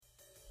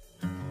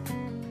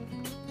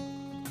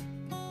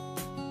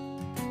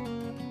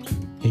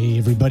Hey,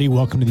 everybody.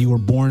 Welcome to the You Were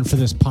Born for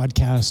This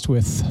podcast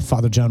with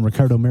Father John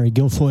Ricardo, Mary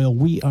Guilfoyle.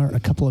 We are a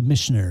couple of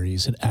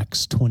missionaries at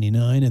Acts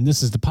 29, and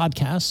this is the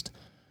podcast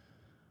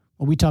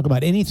where we talk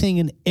about anything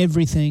and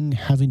everything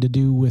having to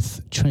do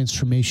with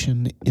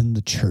transformation in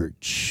the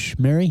church.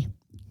 Mary,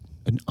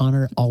 an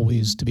honor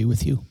always to be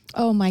with you.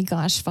 Oh my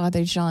gosh,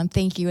 Father John,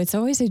 thank you. It's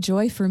always a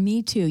joy for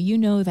me too. You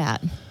know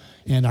that.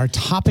 And our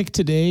topic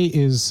today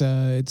is,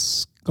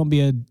 it's going to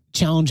be a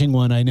challenging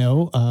one, I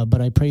know,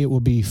 but I pray it will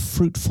be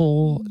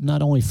fruitful,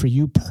 not only for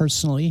you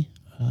personally,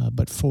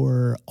 but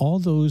for all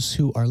those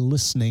who are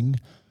listening,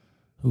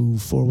 who,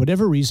 for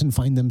whatever reason,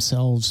 find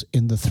themselves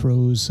in the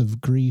throes of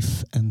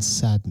grief and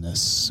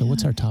sadness. So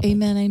what's our topic?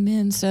 Amen,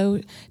 amen.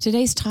 So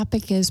today's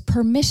topic is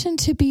permission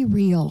to be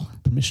real.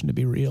 Permission to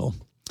be real.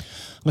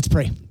 Let's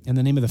pray. In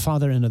the name of the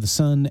Father, and of the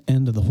Son,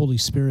 and of the Holy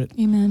Spirit.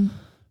 Amen.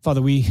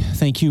 Father, we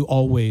thank you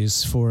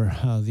always for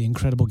the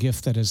incredible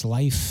gift that is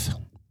life,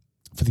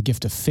 for the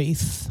gift of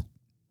faith,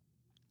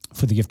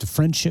 for the gift of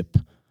friendship,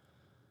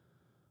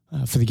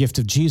 for the gift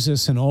of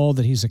Jesus and all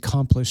that he's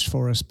accomplished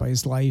for us by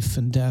his life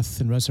and death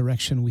and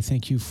resurrection. We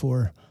thank you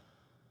for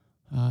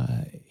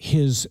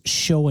his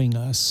showing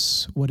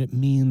us what it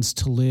means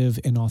to live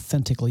an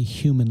authentically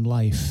human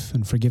life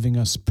and for giving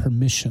us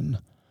permission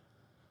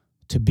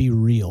to be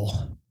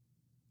real.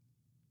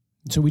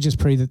 So we just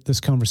pray that this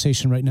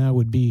conversation right now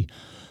would be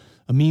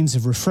a means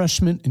of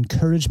refreshment,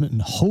 encouragement,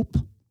 and hope,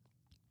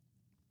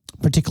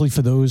 particularly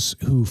for those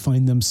who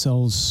find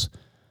themselves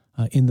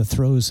in the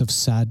throes of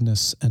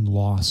sadness and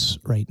loss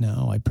right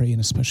now. I pray in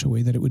a special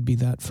way that it would be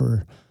that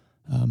for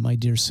my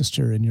dear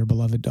sister and your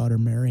beloved daughter,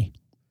 Mary,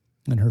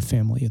 and her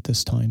family at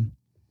this time.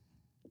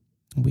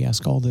 And we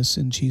ask all this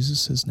in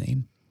Jesus'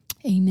 name.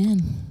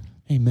 Amen.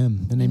 Amen.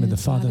 In the name of the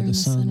Father, the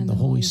Son, and the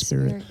Holy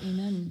Spirit.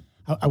 Amen.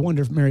 I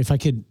wonder, Mary, if I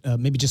could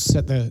maybe just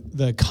set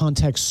the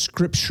context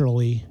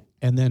scripturally,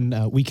 and then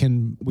we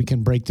can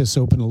break this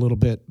open a little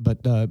bit.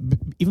 But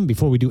even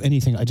before we do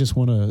anything, I just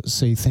want to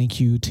say thank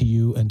you to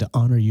you and to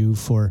honor you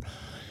for.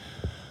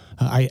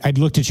 I'd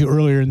looked at you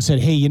earlier and said,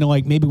 "Hey,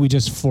 maybe we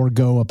just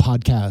forego a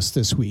podcast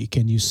this week,"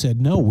 and you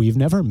said, "No, we've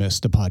never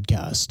missed a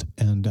podcast."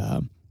 And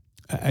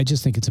I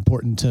just think it's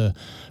important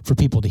for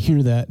people to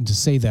hear that and to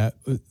say that.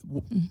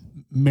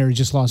 Mary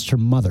just lost her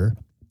mother.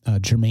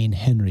 Jermaine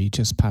Henry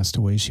just passed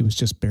away. She was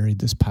just buried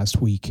this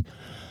past week.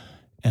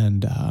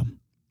 And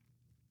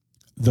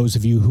those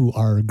of you who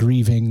are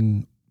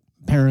grieving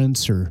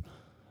parents or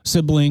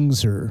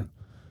siblings or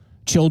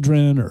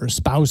children or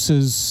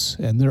spouses,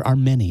 and there are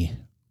many,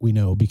 we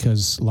know,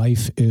 because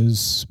life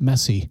is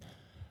messy,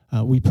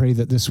 we pray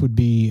that this would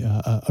be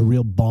a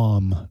real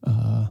balm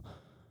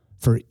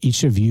for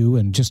each of you.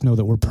 And just know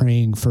that we're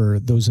praying for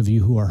those of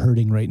you who are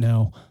hurting right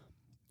now.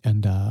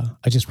 And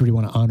I just really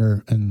want to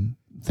honor and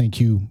thank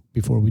you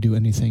before we do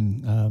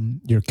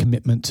anything. Your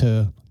commitment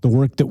to the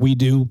work that we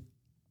do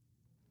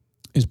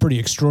is pretty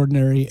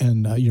extraordinary,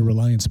 and your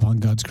reliance upon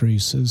God's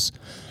grace is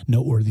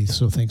noteworthy.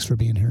 So thanks for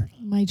being here.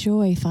 My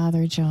joy,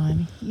 Father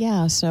John.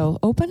 Yeah. So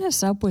open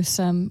us up with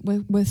some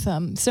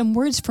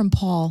words from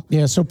Paul.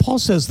 Yeah. So Paul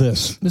says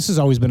this. This has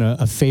always been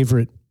a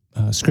favorite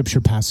scripture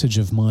passage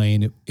of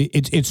mine.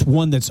 It's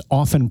one that's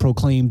often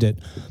proclaimed at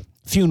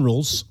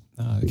funerals,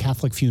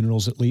 Catholic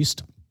funerals at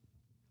least.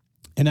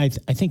 And I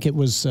think it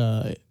was,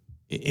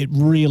 it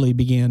really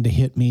began to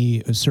hit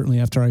me, certainly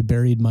after I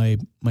buried my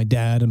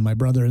dad and my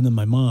brother and then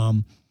my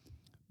mom.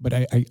 But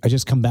I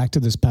just come back to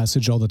this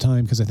passage all the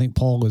time because I think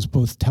Paul is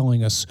both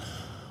telling us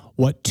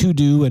what to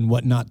do and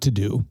what not to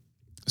do.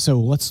 So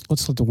let's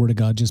let the Word of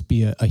God just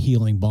be a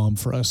healing balm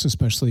for us,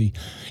 especially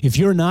if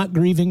you're not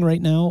grieving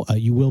right now.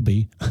 You will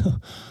be,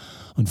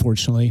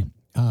 unfortunately.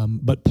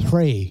 But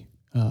pray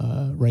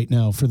right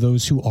now for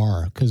those who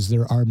are, because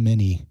there are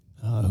many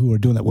who are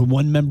doing that. When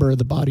one member of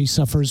the body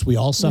suffers, we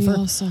all suffer. We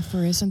all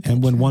suffer, isn't that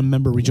And when true? one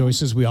member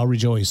rejoices, we all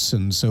rejoice.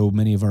 And so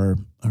many of our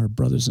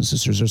brothers and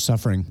sisters are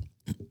suffering.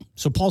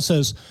 So Paul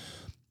says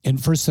in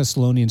 1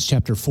 Thessalonians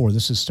chapter 4,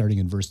 this is starting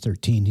in verse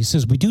 13, he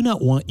says, "We do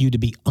not want you to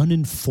be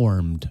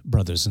uninformed,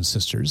 brothers and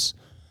sisters,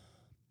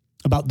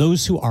 about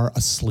those who are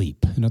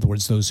asleep," in other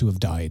words, those who have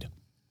died,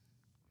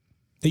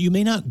 "that you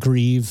may not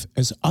grieve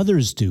as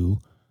others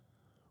do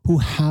who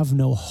have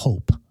no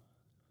hope.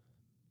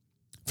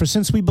 For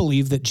since we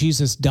believe that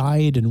Jesus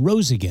died and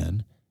rose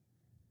again,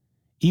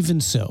 even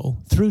so,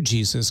 through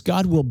Jesus,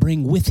 God will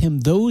bring with him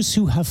those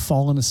who have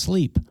fallen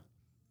asleep.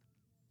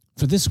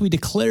 For this we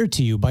declare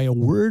to you by a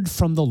word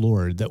from the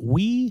Lord, that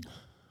we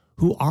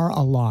who are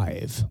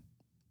alive,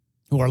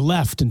 who are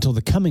left until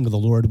the coming of the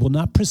Lord, will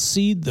not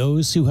precede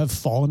those who have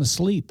fallen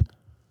asleep.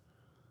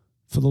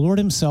 For the Lord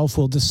himself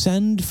will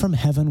descend from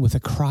heaven with a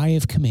cry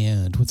of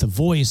command, with the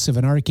voice of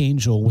an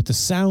archangel, with the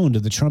sound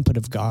of the trumpet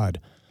of God.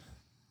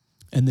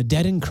 And the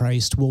dead in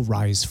Christ will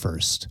rise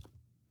first.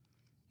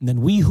 And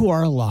then we who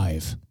are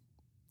alive,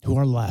 who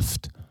are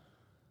left,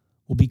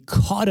 will be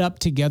caught up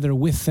together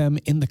with them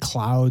in the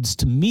clouds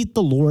to meet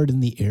the Lord in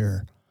the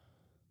air.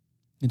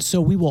 And so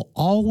we will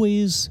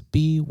always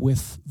be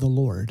with the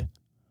Lord.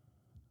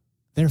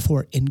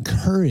 Therefore,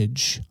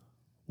 encourage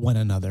one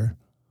another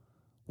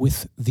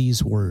with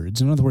these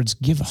words. In other words,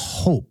 give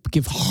hope,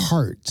 give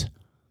heart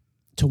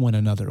to one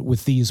another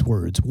with these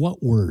words.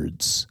 What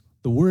words?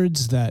 The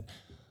words that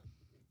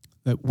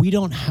we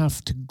don't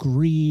have to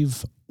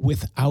grieve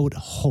without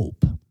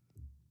hope.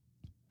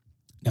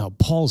 Now,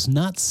 Paul's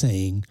not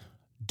saying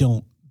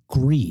don't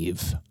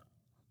grieve.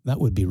 That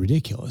would be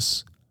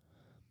ridiculous.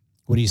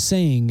 What he's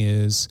saying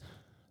is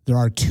there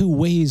are two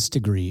ways to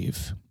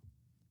grieve.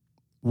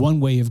 One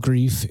way of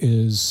grief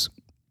is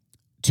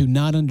to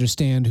not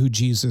understand who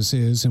Jesus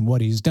is and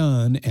what he's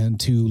done, and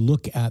to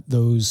look at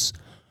those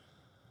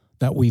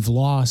that we've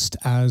lost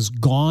as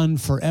gone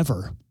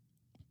forever.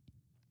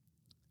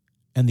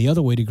 And the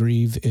other way to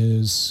grieve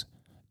is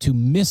to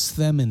miss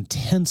them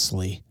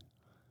intensely,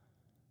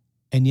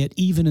 and yet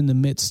even in the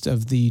midst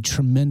of the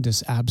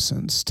tremendous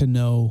absence, to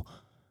know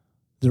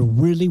there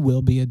really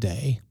will be a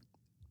day,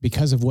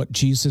 because of what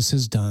Jesus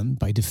has done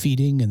by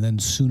defeating and then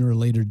sooner or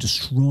later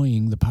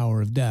destroying the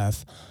power of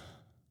death,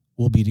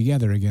 we'll be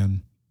together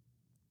again.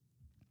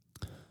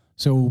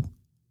 So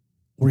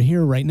we're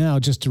here right now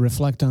just to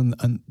reflect on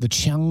the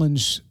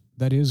challenge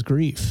that is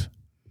grief.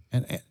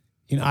 And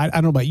I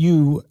don't know about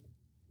you,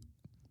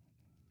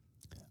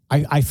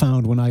 I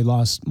found when I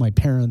lost my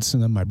parents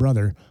and then my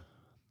brother,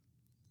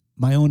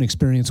 my own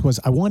experience was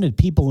I wanted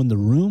people in the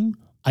room.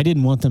 I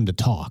didn't want them to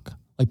talk.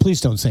 Like, please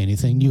don't say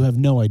anything. You have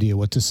no idea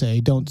what to say.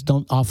 Don't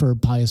offer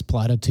pious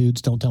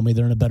platitudes. Don't tell me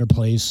they're in a better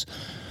place.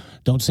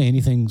 Don't say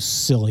anything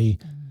silly.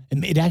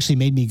 And it actually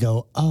made me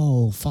go,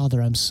 oh,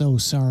 Father, I'm so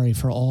sorry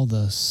for all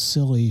the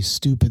silly,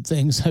 stupid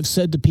things I've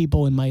said to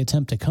people in my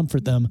attempt to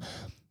comfort them,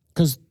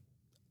 because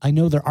I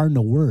know there are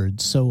no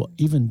words. So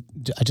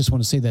I just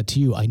want to say that to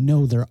you. I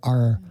know there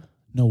are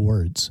no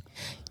words.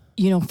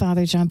 You know,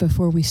 Father John,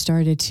 before we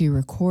started to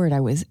record, I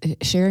was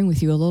sharing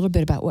with you a little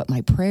bit about what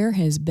my prayer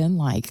has been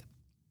like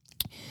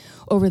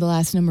over the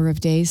last number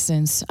of days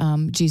since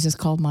Jesus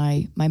called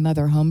my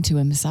mother home to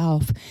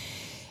himself.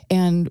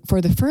 And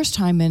for the first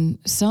time in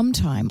some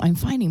time, I'm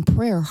finding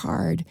prayer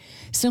hard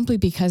simply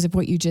because of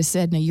what you just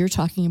said. Now, you're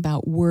talking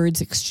about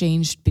words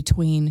exchanged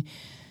between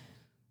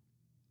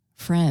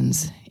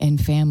friends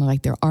and family.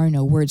 Like, there are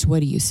no words.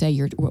 What do you say?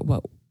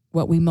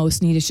 What we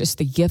most need is just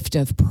the gift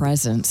of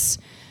presence,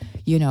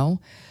 you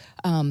know?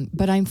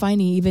 But I'm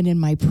finding even in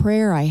my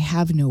prayer, I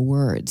have no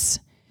words.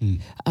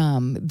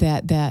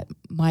 That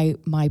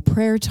my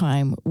prayer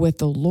time with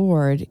the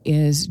Lord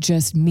is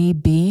just me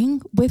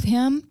being with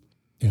him.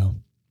 Yeah.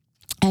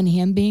 And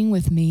him being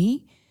with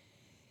me.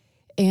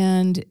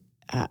 And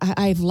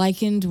I've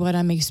likened what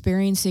I'm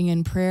experiencing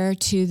in prayer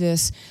to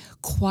this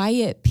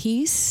quiet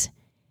peace.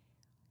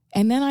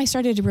 And then I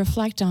started to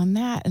reflect on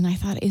that. And I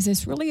thought, is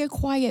this really a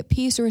quiet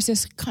peace, or is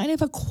this kind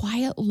of a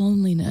quiet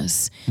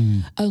loneliness?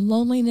 A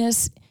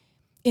loneliness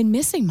in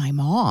missing my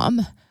mom,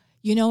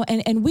 you know,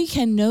 and we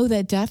can know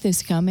that death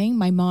is coming.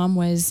 My mom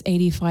was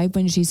 85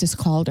 when Jesus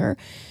called her.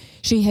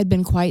 She had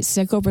been quite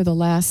sick over the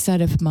last set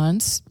of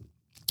months.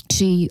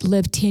 She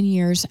lived 10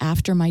 years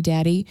after my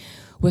daddy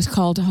was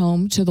called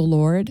home to the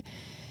Lord.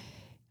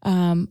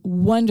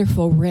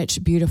 Wonderful,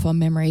 rich, beautiful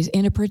memories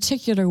in a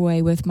particular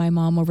way with my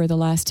mom over the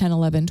last 10,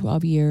 11,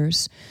 12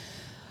 years.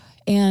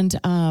 And,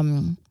 but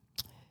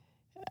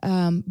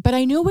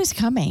I knew it was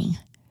coming.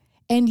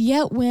 And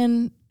yet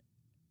when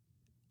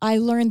I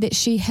learned that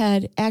she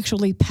had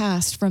actually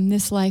passed from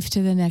this life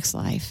to the next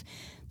life,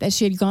 that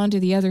she had gone to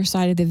the other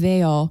side of the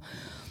veil,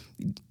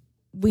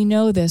 we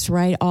know this,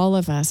 right? All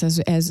of us,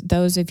 as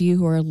those of you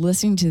who are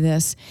listening to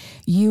this,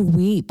 you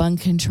weep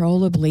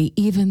uncontrollably,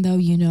 even though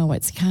you know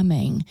it's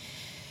coming.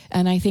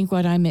 And I think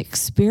what I'm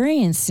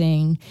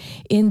experiencing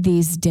in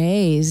these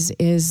days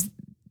is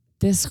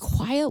this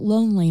quiet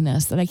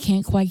loneliness that I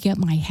can't quite get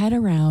my head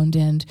around.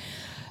 And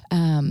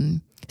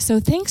so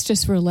thanks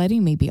just for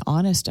letting me be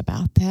honest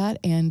about that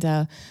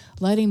and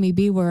letting me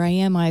be where I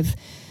am. I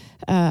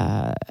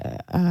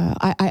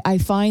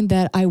find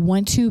that I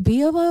want to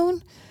be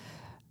alone,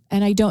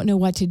 and I don't know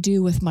what to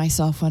do with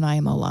myself when I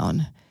am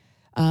alone.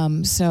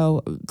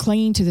 So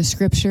clinging to the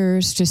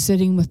scriptures, just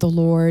sitting with the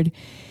Lord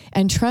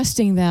and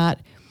trusting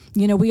that,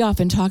 you know, we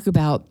often talk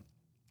about,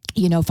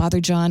 you know, Father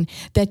John,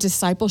 that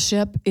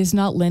discipleship is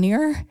not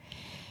linear,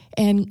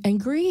 and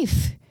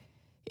grief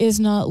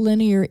is not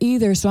linear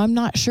either. So I'm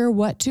not sure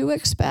what to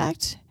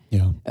expect.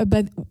 Yeah.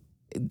 But,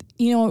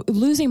 you know,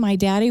 losing my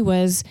daddy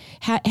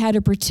had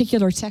a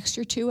particular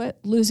texture to it.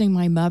 Losing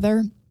my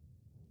mother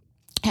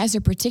has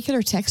a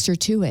particular texture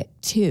to it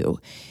too.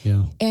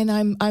 Yeah. And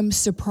I'm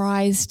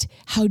surprised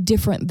how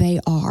different they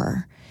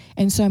are.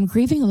 And so I'm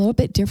grieving a little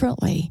bit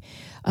differently.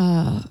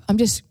 I'm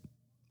just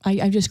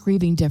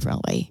grieving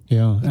differently.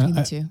 Yeah. Between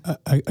the two.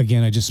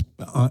 Again, I just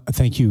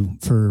thank you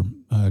for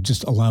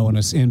just allowing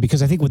us in,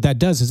 because I think what that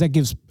does is that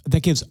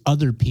gives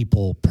other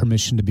people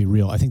permission to be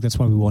real. I think that's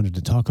why we wanted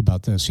to talk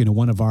about this. You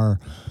know,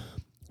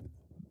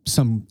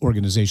 some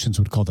organizations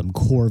would call them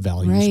core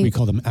values. Right. We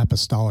call them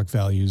apostolic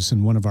values.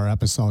 And one of our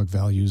apostolic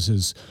values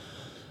is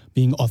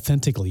being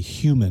authentically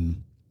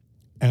human.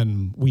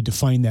 And we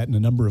define that in a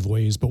number of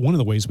ways, but one of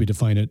the ways we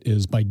define it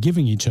is by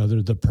giving each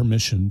other the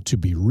permission to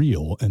be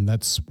real. And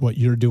that's what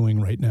you're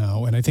doing right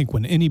now. And I think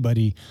when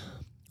anybody,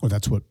 or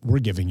that's what we're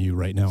giving you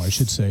right now, I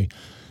should say.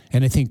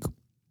 And I think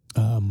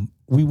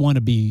we want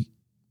to be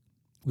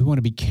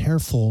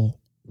careful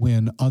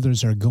when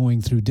others are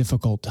going through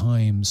difficult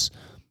times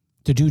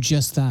to do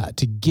just that,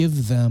 to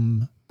give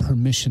them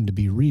permission to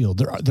be real.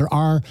 There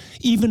are,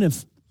 even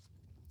if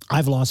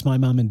I've lost my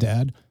mom and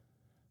dad,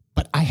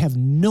 but I have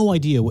no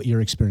idea what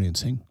you're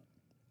experiencing.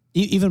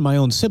 Even my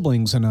own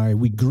siblings and I,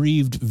 we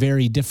grieved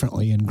very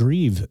differently and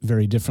grieve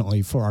very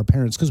differently for our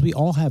parents because we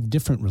all have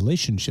different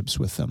relationships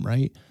with them,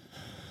 right?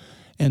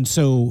 And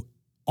so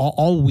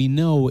all we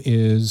know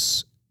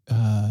is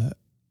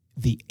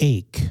the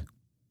ache,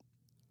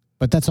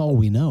 but that's all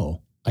we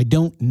know. I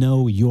don't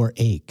know your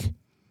ache.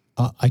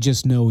 I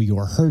just know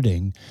you're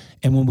hurting.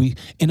 And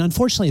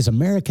unfortunately as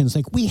Americans,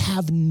 like, we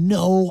have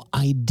no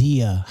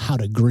idea how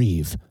to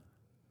grieve.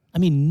 I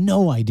mean,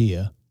 no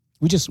idea.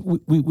 We just,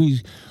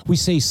 we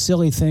say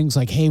silly things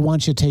like, hey, why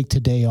don't you take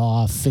today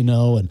off,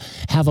 and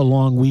have a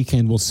long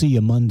weekend. We'll see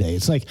you Monday.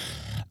 It's like,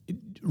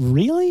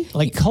 really?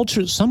 Like,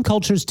 some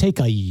cultures take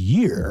a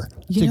year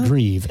to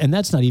grieve, and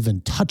that's not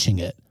even touching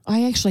it.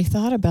 I actually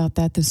thought about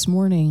that this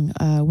morning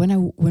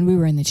when we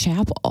were in the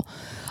chapel.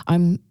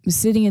 I'm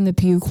sitting in the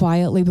pew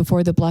quietly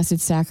before the Blessed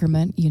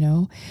Sacrament,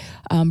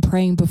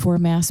 praying before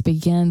Mass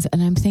begins,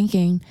 and I'm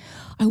thinking,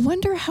 I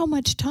wonder how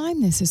much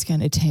time this is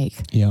going to take.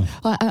 Yeah,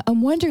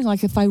 I'm wondering,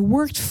 like, if I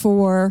worked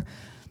for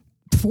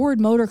Ford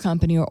Motor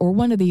Company or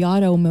one of the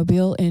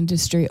automobile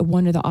industry,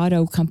 one of the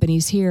auto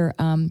companies here,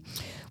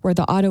 where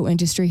the auto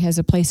industry has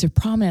a place of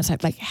prominence.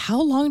 Like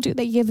how long do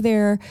they give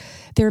their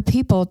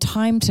people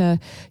time to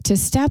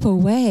step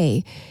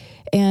away?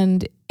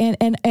 And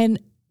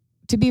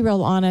to be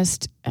real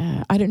honest,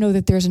 I don't know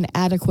that there's an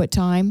adequate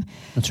time.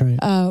 That's right.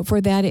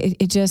 For that.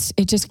 It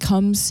just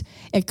comes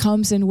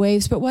in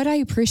waves. But what I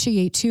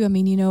appreciate too, I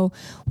mean,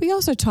 we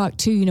also talk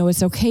too,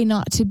 it's okay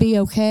not to be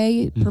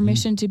okay,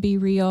 permission to be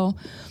real.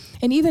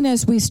 And even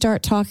as we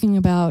start talking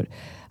about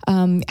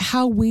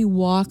how we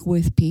walk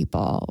with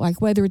people, like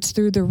whether it's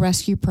through the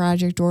Rescue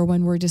Project or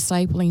when we're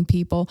discipling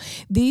people,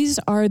 these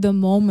are the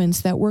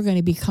moments that we're going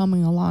to be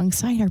coming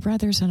alongside our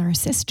brothers and our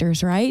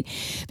sisters, right?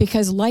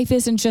 Because life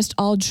isn't just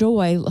all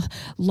joy.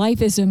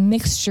 Life is a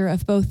mixture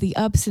of both the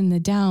ups and the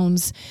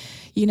downs,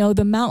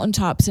 the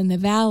mountaintops and the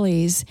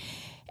valleys,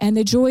 and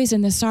the joys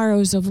and the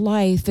sorrows of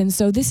life. And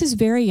so this is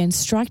very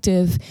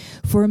instructive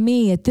for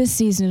me at this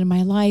season in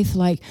my life,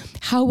 like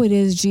how it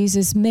is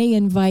Jesus may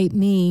invite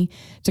me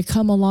to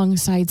come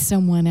alongside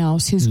someone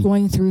else who's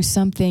going through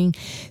something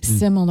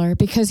similar.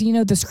 Because,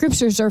 the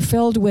scriptures are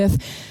filled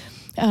with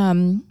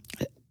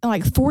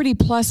like 40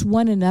 plus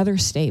one another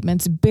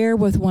statements. Bear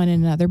with one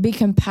another, be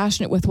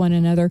compassionate with one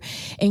another,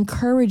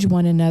 encourage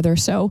one another.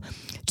 So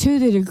to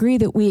the degree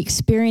that we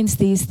experience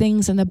these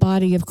things in the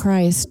body of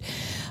Christ,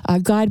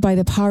 God, by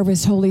the power of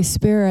his Holy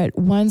Spirit,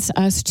 wants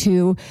us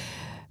to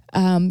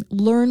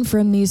learn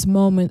from these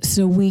moments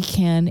so we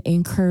can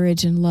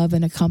encourage and love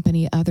and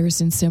accompany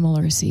others in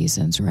similar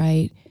seasons,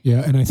 right?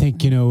 Yeah, and I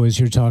think, as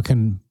you're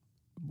talking,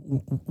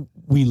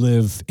 we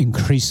live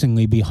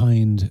increasingly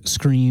behind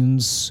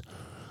screens.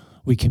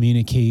 We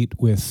communicate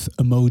with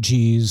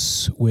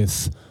emojis,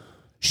 with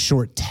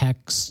short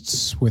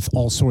texts, with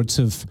all sorts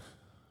of,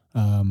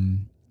 how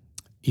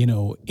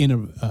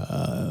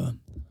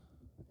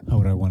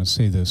would I want to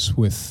say this,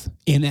 with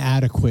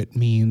inadequate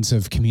means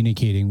of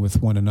communicating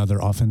with one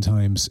another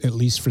oftentimes, at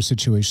least for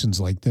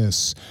situations like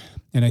this.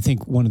 And I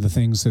think one of the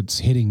things that's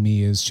hitting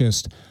me is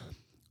just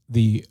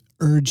the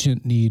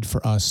urgent need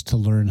for us to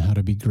learn how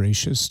to be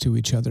gracious to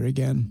each other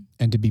again,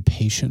 and to be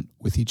patient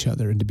with each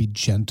other, and to be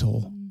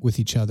gentle with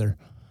each other,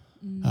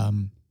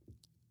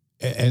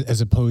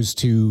 as opposed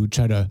to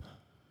try to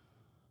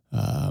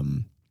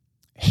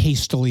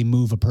hastily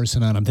move a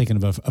person on. I'm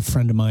thinking of a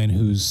friend of mine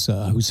whose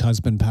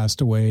husband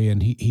passed away,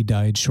 and he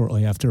died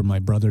shortly after my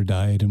brother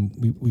died,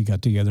 and we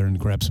got together and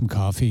grabbed some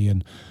coffee,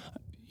 and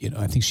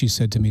I think she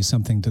said to me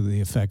something to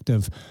the effect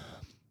of,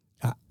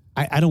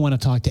 I don't want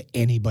to talk to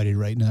anybody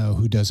right now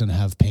who doesn't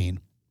have pain.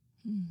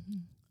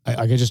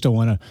 I just don't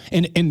want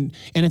to. And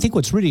I think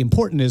what's really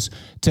important is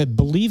to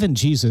believe in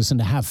Jesus and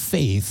to have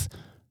faith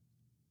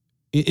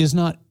is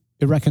not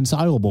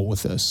irreconcilable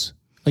with this.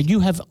 Like, you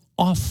have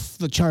off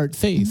the chart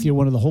faith. You're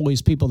one of the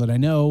holiest people that I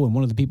know, and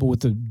one of the people with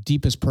the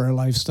deepest prayer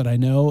lives that I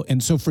know.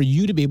 And so for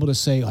you to be able to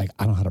say, like,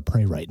 I don't know how to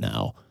pray right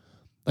now,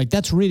 like,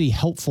 that's really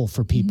helpful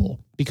for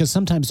people, because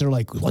sometimes they're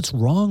like, what's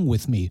wrong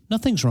with me?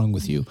 Nothing's wrong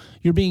with you.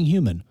 You're being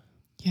human.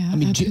 Yeah. I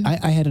mean,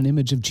 I had an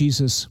image of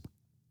Jesus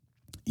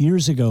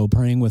years ago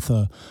praying with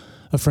a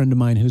friend of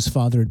mine whose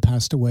father had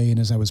passed away. And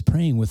as I was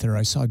praying with her,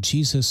 I saw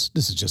Jesus.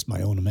 This is just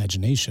my own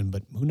imagination,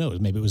 but who knows?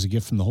 Maybe it was a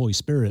gift from the Holy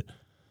Spirit.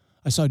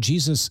 I saw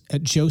Jesus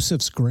at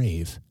Joseph's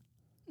grave.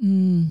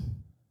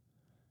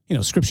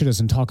 Scripture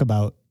doesn't talk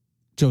about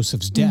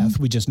Joseph's death.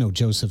 We just know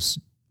Joseph's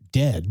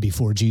dead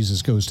before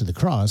Jesus goes to the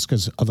cross,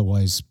 because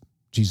otherwise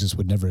Jesus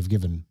would never have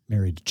given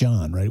Mary to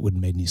John, right? It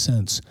wouldn't make any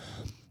sense.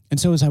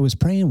 And so as I was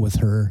praying with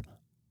her,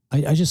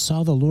 I just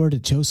saw the Lord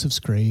at Joseph's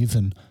grave,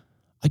 and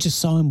I just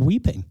saw him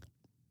weeping.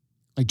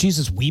 Like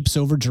Jesus weeps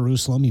over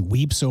Jerusalem. He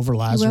weeps over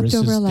Lazarus'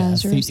 over death.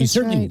 Lazarus, He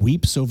certainly right.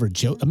 weeps over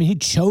he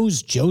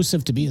chose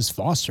Joseph to be his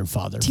foster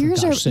father,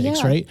 Tears for gosh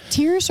sakes, right?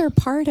 Tears are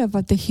part of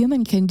the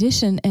human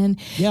condition. And,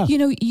 Yeah.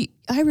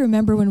 I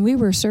remember when we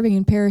were serving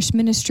in parish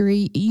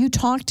ministry, you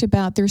talked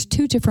about there's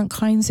two different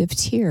kinds of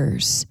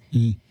tears.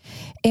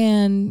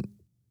 And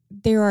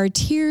there are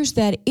tears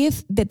that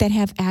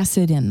have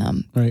acid in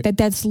them. Right.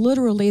 That's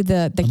literally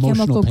the Emotional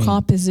chemical pain.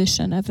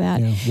 composition of that.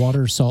 Yeah,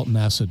 water, salt, and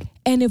acid.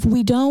 And if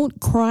we don't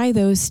cry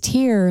those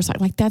tears,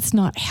 like that's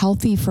not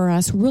healthy for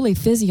us, really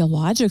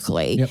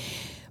physiologically. Yep.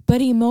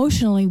 But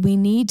emotionally, we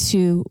need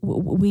to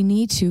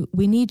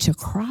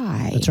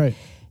cry. That's right.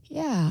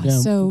 Yeah. Yeah.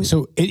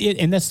 So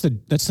And that's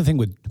the thing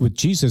with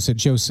Jesus at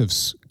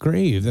Joseph's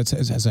grave. That's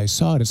as I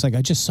saw it. It's like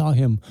I just saw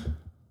him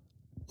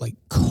like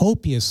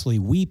copiously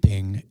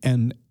weeping,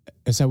 and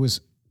as I was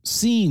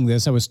seeing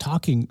this, I was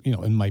talking,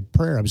 in my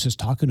prayer, I was just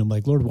talking to him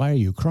like, Lord, why are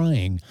you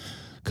crying?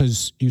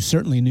 Because you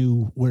certainly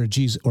knew where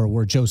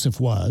where Joseph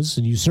was,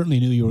 and you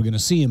certainly knew you were going to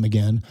see him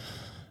again.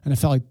 And I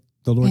felt like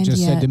the Lord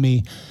said to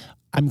me,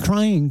 I'm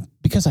crying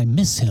because I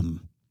miss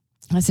him.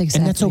 that's exactly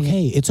And that's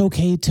okay. it. It's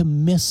okay to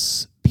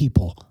miss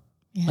people.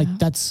 Yeah. Like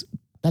that's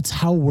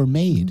how we're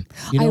made.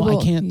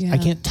 I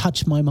can't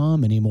touch my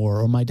mom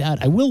anymore or my dad.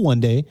 I will one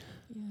day,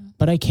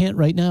 but I can't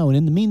right now. And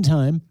in the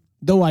meantime,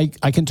 though I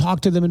can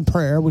talk to them in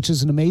prayer, which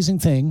is an amazing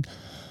thing,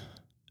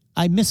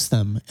 I miss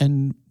them.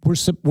 And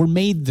we're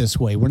made this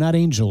way. We're not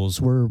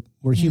angels. We're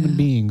human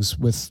beings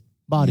with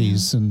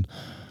bodies, and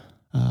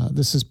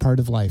this is part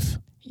of life.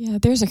 Yeah,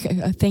 there's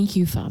a thank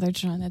you, Father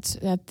John.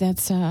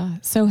 That's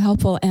so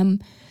helpful.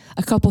 And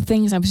a couple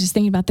things, I was just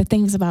thinking about the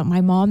things about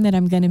my mom that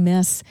I'm going to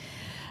miss.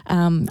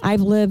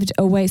 I've lived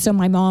away. So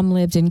my mom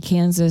lived in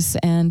Kansas,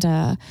 and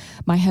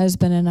my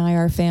husband and I,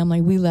 our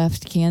family, we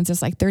left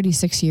Kansas like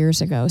 36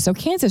 years ago. So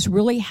Kansas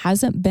really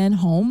hasn't been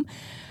home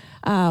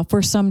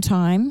for some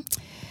time.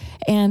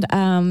 And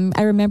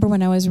I remember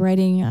when I was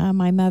writing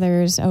my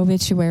mother's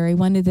obituary,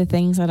 one of the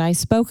things that I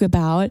spoke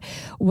about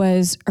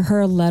was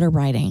her letter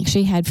writing.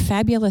 She had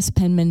fabulous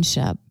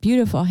penmanship,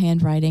 beautiful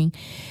handwriting.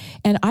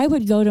 And I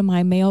would go to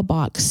my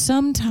mailbox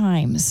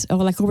sometimes,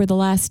 like over the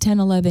last 10,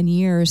 11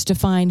 years, to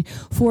find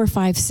 4,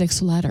 5,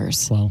 6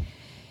 letters. Wow.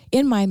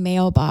 In my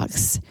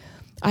mailbox.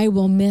 I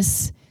will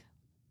miss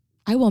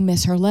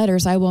her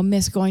letters. I will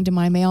miss going to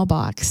my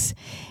mailbox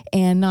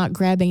and not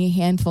grabbing a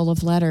handful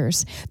of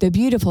letters. The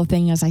beautiful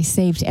thing is I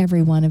saved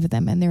every one of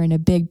them, and they're in a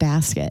big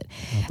basket.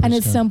 And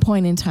at some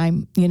point in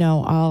time,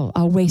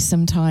 I'll waste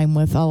some time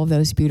with all of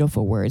those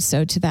beautiful words.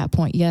 So to that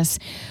point, yes,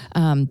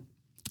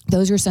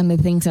 those are some of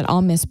the things that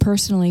I'll miss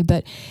personally.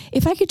 But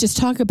if I could just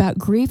talk about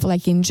grief,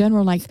 like in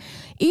general, like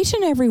each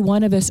and every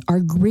one of us are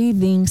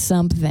grieving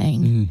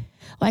something. Mm-hmm.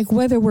 Like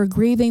whether we're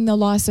grieving the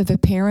loss of a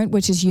parent,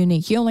 which is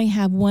unique. You only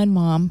have one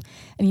mom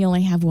and you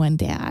only have one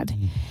dad.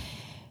 Mm-hmm.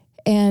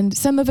 And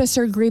some of us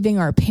are grieving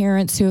our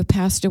parents who have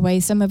passed away.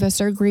 Some of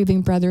us are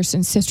grieving brothers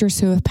and sisters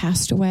who have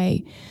passed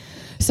away.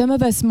 Some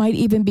of us might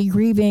even be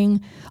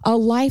grieving a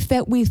life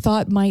that we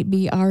thought might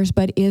be ours,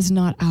 but is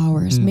not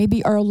ours.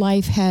 Maybe our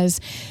life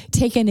has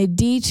taken a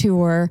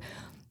detour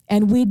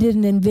and we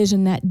didn't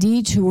envision that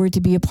detour to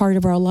be a part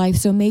of our life.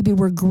 So maybe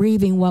we're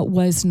grieving what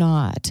was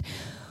not.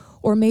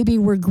 Or maybe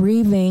we're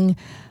grieving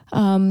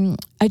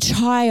a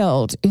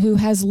child who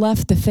has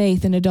left the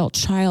faith, an adult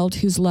child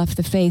who's left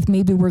the faith.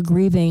 Maybe we're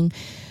grieving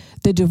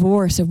the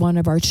divorce of one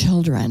of our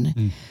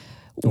children.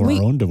 Or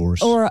our own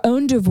divorce. Or our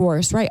own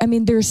divorce, right? I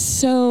mean, there's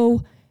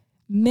so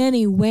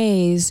many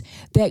ways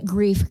that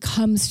grief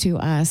comes to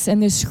us.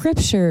 And the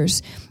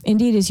scriptures,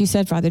 indeed, as you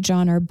said, Father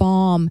John, are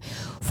balm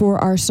for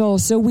our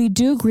souls. So we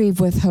do grieve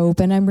with hope.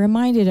 And I'm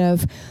reminded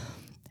of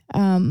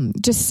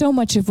just so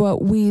much of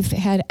what we've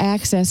had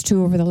access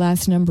to over the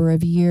last number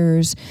of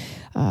years.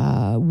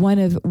 One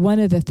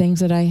of the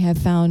things that I have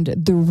found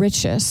the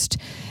richest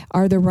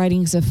are the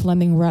writings of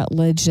Fleming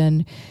Rutledge,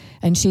 and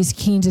she's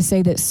keen to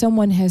say that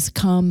someone has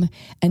come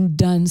and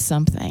done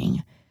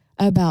something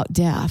about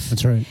death.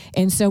 That's right.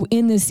 And so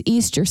in this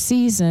Easter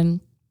season,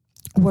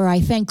 where I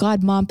thank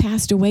God Mom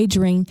passed away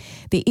during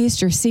the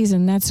Easter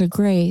season, that's a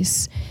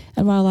grace.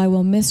 And while I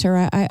will miss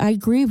her, I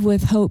grieve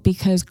with hope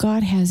because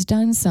God has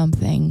done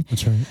something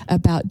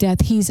about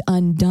death. He's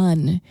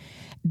undone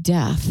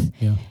death.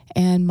 Yeah.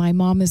 And my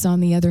mom is on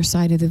the other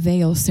side of the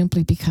veil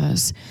simply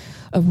because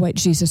of what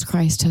Jesus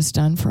Christ has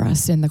done for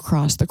us in the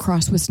cross. The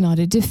cross was not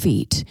a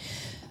defeat.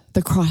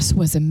 The cross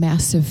was a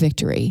massive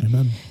victory.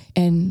 Amen.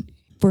 And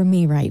for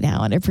me right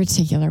now in a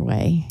particular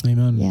way.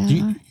 Amen.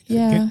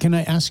 Yeah. Can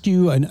I ask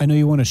you, I know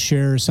you want to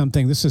share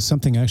something. This is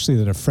something actually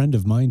that a friend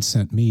of mine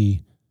sent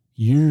me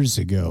years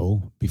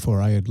ago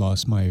before I had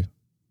lost my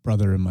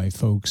brother and my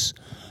folks,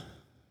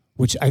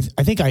 which I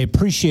think I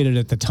appreciated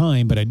at the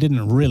time, but I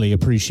didn't really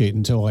appreciate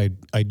until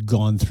I'd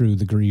gone through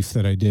the grief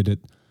that I did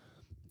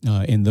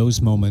in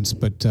those moments.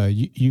 But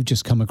you've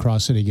just come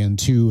across it again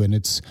too. And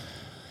it's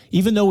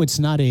even though it's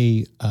not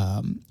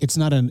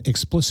an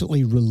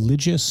explicitly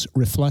religious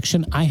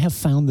reflection, I have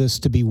found this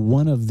to be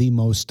one of the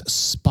most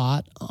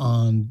spot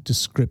on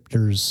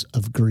descriptors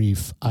of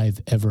grief I've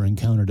ever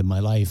encountered in my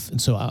life.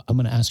 And so I'm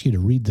going to ask you to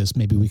read this.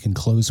 Maybe we can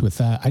close with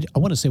that. I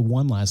want to say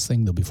one last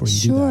thing though, before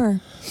you do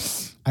that.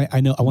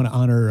 I know I want to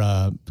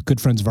honor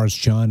good friends of ours,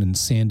 John and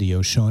Sandy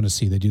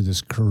O'Shaughnessy. They do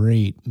this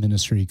great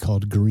ministry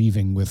called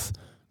Grieving with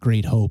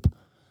Great Hope.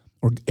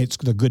 Or it's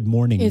the Good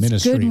Morning Ministry.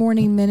 It's Good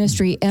Morning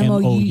Ministry,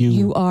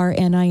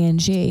 MOURNING.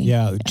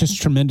 Yeah,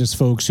 just tremendous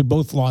folks who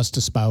both lost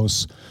a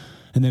spouse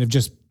and then have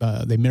just,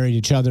 they married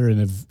each other and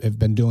have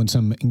been doing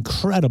some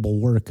incredible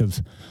work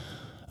of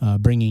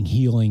bringing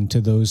healing to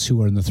those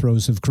who are in the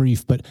throes of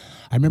grief. But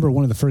I remember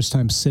one of the first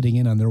times sitting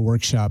in on their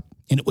workshop,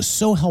 and it was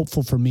so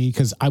helpful for me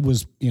because I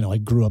was, I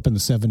grew up in the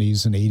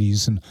 70s and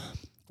 80s and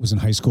was in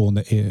high school in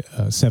the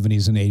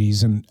 70s and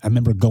 80s. And I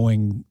remember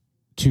going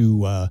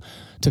to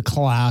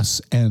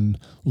class and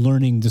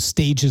learning the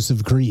stages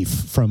of grief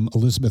from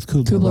Elizabeth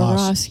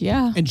Kubler-Ross.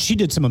 Yeah. And she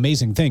did some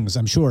amazing things,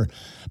 I'm sure.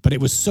 But it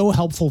was so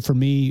helpful for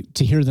me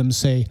to hear them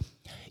say,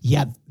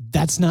 yeah,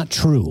 that's not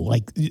true.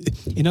 Like,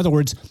 in other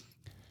words,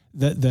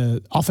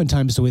 the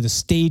oftentimes the way the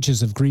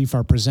stages of grief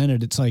are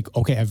presented, it's like,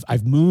 okay,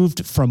 I've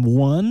moved from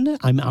one,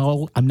 I'm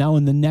now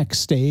in the next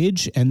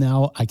stage, and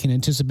now I can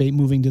anticipate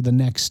moving to the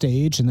next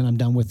stage, and then I'm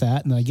done with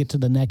that, and then I get to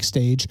the next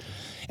stage.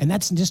 And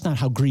that's just not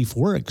how grief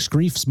works.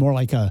 Grief's more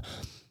like a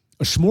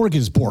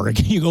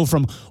smorgasbord. You go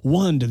from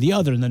one to the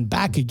other and then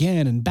back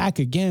again,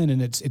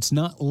 and it's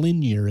not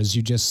linear, as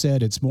you just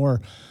said. It's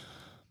more,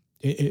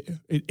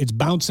 it's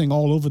bouncing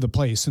all over the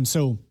place. And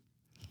so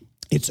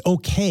it's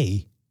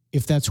okay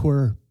if that's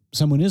where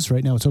someone is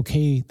right now. It's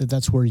okay that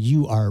that's where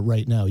you are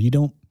right now. You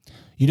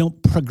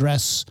don't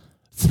progress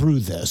through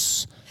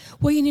this.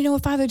 Well,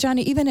 Father John,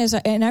 even as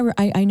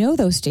I know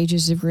those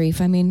stages of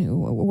grief. I mean,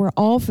 we're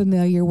all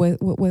familiar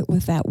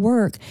with that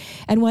work.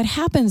 And what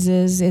happens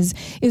is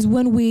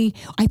when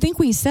I think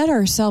we set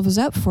ourselves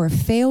up for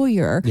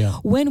failure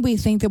when we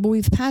think that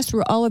we've passed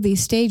through all of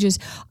these stages,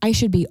 I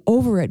should be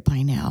over it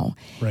by now.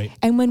 Right.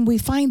 And when we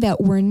find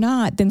that we're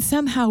not, then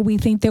somehow we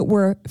think that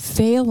we're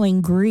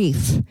failing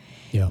grief.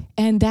 Yeah.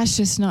 And that's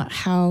just not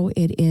how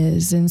it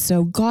is. And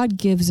so God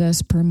gives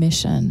us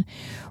permission,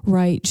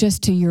 right?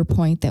 Just to your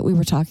point that we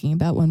were talking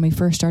about when we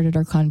first started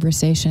our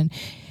conversation,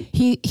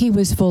 he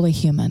was fully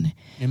human.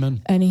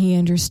 Amen. And he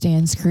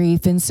understands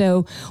grief. And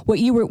so what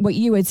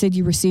you had said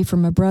you received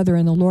from a brother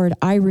in the Lord,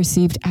 I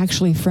received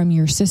actually from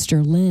your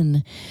sister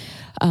Lynn.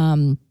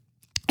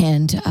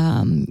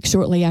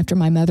 Shortly after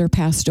my mother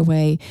passed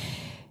away.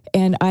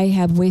 And I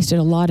have wasted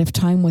a lot of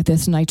time with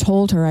this. And I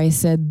told her, I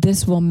said,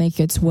 this will make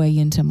its way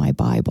into my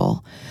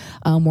Bible,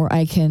 where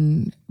I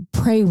can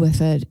pray with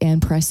it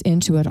and press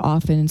into it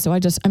often. And so I'm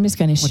just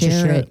going to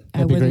share it.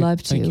 I would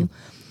love to. Thank you.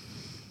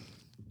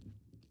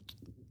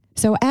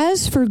 So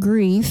as for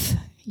grief,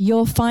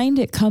 you'll find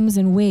it comes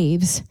in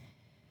waves.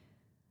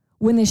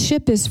 When the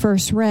ship is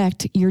first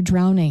wrecked, you're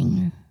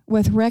drowning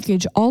with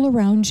wreckage all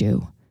around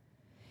you.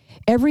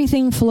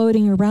 Everything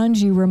floating around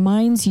you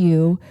reminds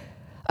you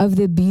of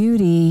the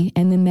beauty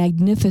and the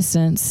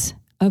magnificence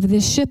of the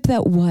ship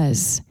that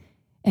was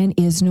and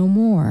is no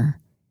more.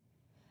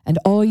 And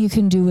all you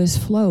can do is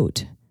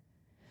float.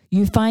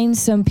 You find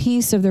some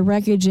piece of the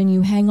wreckage and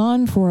you hang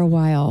on for a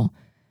while.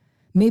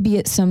 Maybe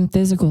it's some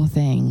physical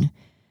thing.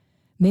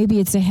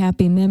 Maybe it's a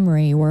happy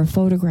memory or a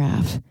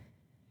photograph.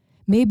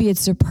 Maybe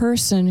it's a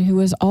person who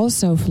is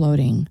also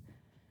floating.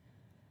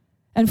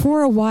 And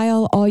for a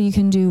while, all you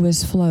can do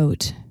is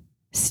float.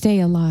 Stay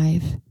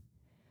alive.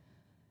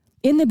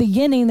 In the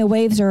beginning, the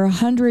waves are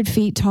 100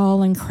 feet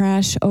tall and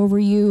crash over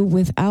you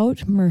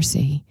without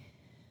mercy.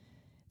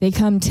 They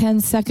come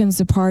 10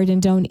 seconds apart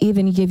and don't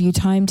even give you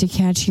time to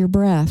catch your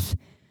breath.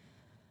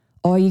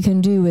 All you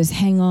can do is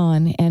hang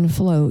on and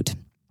float.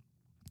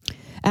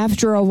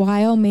 After a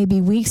while, maybe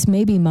weeks,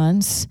 maybe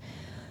months,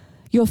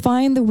 you'll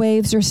find the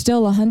waves are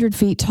still 100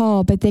 feet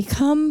tall, but they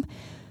come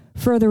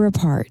further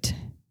apart.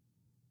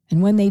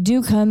 And when they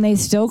do come, they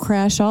still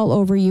crash all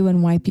over you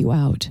and wipe you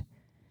out.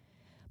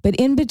 But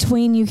in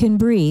between, you can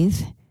breathe,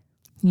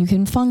 you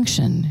can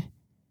function.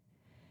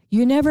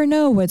 You never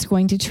know what's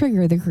going to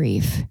trigger the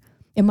grief.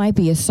 It might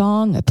be a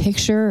song, a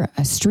picture,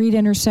 a street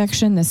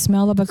intersection, the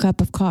smell of a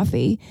cup of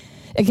coffee.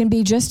 It can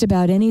be just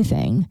about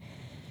anything.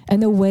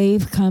 And the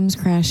wave comes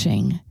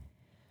crashing.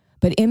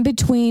 But in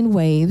between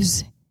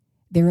waves,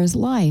 there is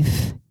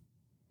life.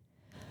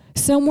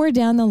 Somewhere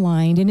down the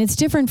line, and it's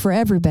different for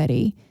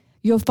everybody,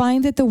 you'll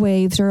find that the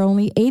waves are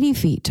only 80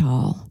 feet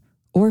tall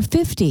or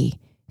 50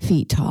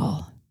 feet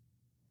tall.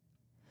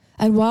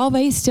 And while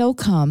they still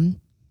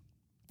come,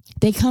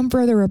 they come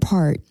further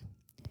apart.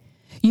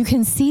 You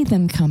can see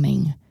them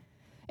coming.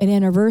 An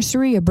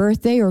anniversary, a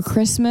birthday, or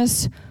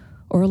Christmas,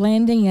 or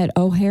landing at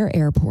O'Hare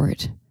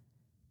Airport.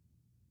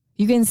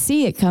 You can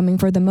see it coming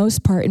for the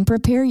most part and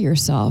prepare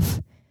yourself.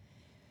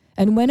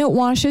 And when it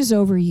washes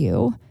over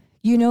you,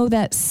 you know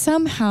that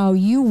somehow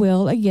you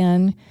will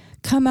again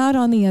come out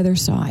on the other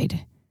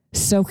side,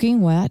 soaking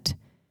wet,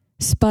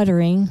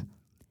 sputtering,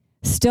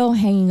 still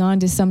hanging on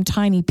to some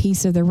tiny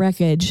piece of the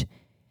wreckage,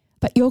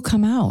 but you'll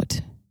come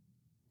out.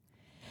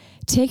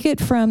 Take it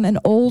from an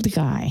old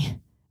guy.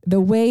 The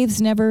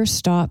waves never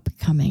stop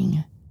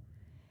coming.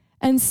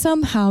 And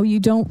somehow you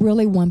don't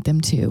really want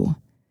them to,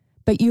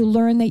 but you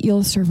learn that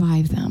you'll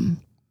survive them.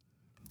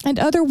 And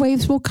other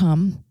waves will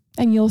come,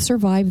 and you'll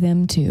survive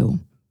them too.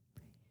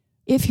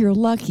 If you're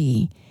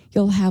lucky,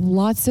 you'll have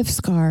lots of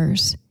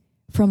scars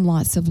from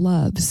lots of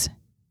loves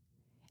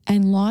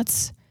and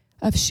lots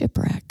of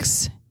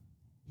shipwrecks.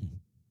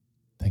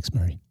 Thanks,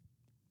 Mary.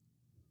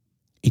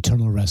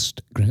 Eternal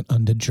rest grant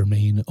unto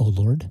Germaine, O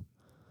Lord,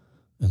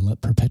 and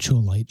let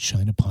perpetual light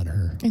shine upon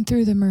her. And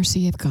through the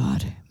mercy of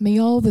God, may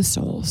all the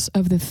souls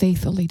of the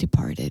faithfully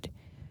departed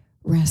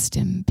rest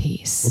in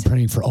peace. We're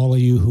praying for all of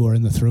you who are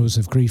in the throes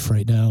of grief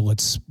right now.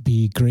 Let's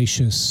be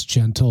gracious,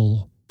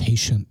 gentle,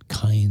 patient,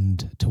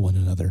 kind to one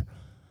another.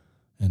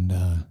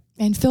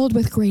 And filled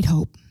with great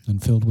hope.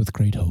 And filled with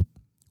great hope.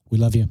 We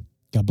love you.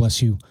 God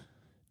bless you.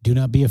 Do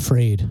not be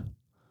afraid.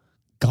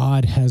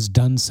 God has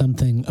done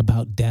something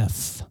about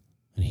death,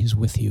 and he's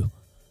with you.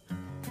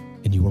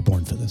 And you were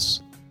born for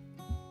this.